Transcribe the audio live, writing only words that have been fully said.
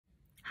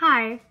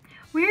Hi,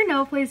 we're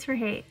No Place for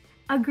Hate,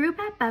 a group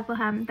at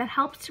Bethlehem that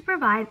helps to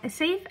provide a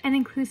safe and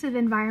inclusive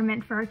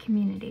environment for our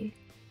community.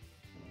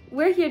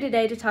 We're here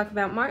today to talk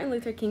about Martin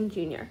Luther King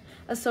Jr.,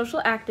 a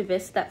social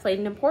activist that played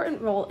an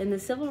important role in the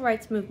civil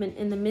rights movement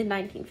in the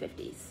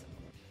mid-1950s.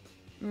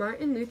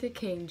 Martin Luther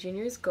King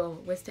Jr.'s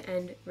goal was to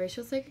end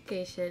racial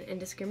segregation and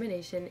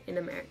discrimination in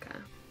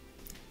America.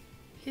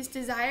 His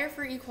desire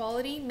for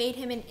equality made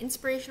him an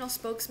inspirational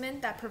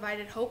spokesman that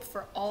provided hope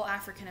for all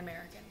African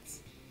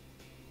Americans.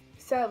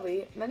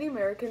 Sadly, many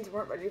Americans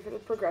weren't ready for the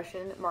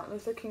progression Martin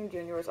Luther King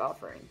Jr. was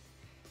offering.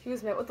 He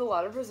was met with a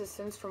lot of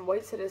resistance from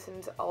white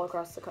citizens all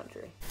across the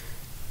country.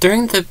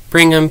 During the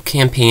Brigham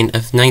Campaign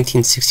of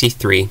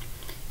 1963,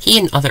 he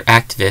and other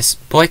activists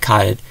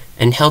boycotted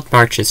and held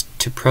marches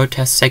to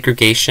protest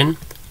segregation,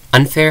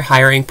 unfair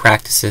hiring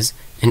practices,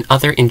 and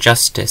other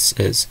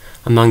injustices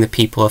among the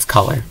people of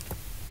color.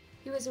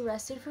 He was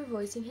arrested for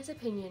voicing his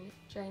opinion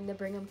during the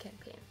Brigham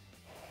Campaign.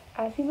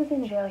 As he was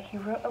in jail, he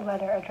wrote a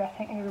letter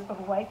addressing a group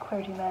of white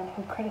clergymen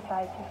who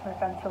criticized his work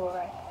on civil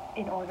rights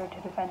in order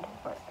to defend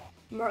his work.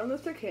 Martin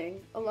Luther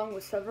King, along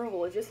with several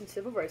religious and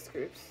civil rights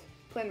groups,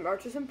 planned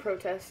marches and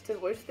protests to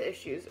voice the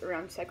issues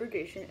around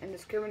segregation and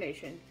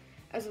discrimination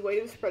as a way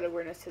to spread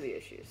awareness to the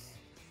issues.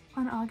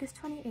 On August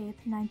 28,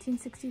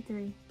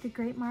 1963, the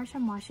Great March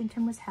on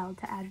Washington was held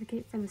to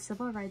advocate for the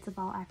civil rights of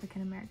all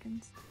African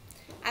Americans.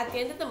 At the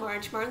end of the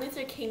march, Martin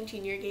Luther King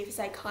Jr. gave his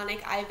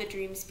iconic I Have a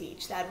Dream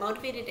speech that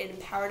motivated and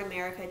empowered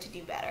America to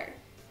do better.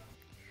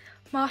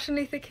 Martin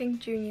Luther King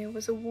Jr.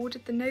 was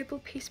awarded the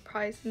Nobel Peace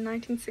Prize in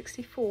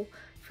 1964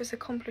 for his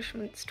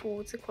accomplishments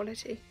towards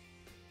equality.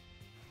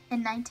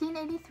 In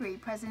 1983,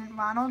 President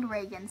Ronald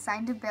Reagan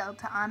signed a bill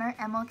to honor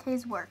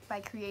MLK's work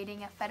by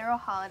creating a federal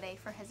holiday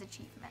for his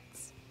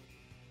achievements.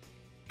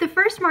 The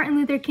first Martin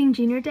Luther King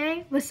Jr.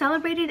 Day was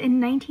celebrated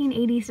in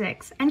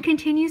 1986 and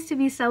continues to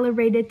be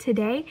celebrated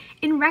today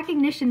in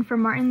recognition for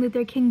Martin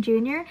Luther King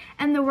Jr.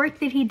 and the work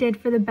that he did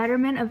for the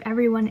betterment of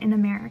everyone in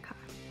America.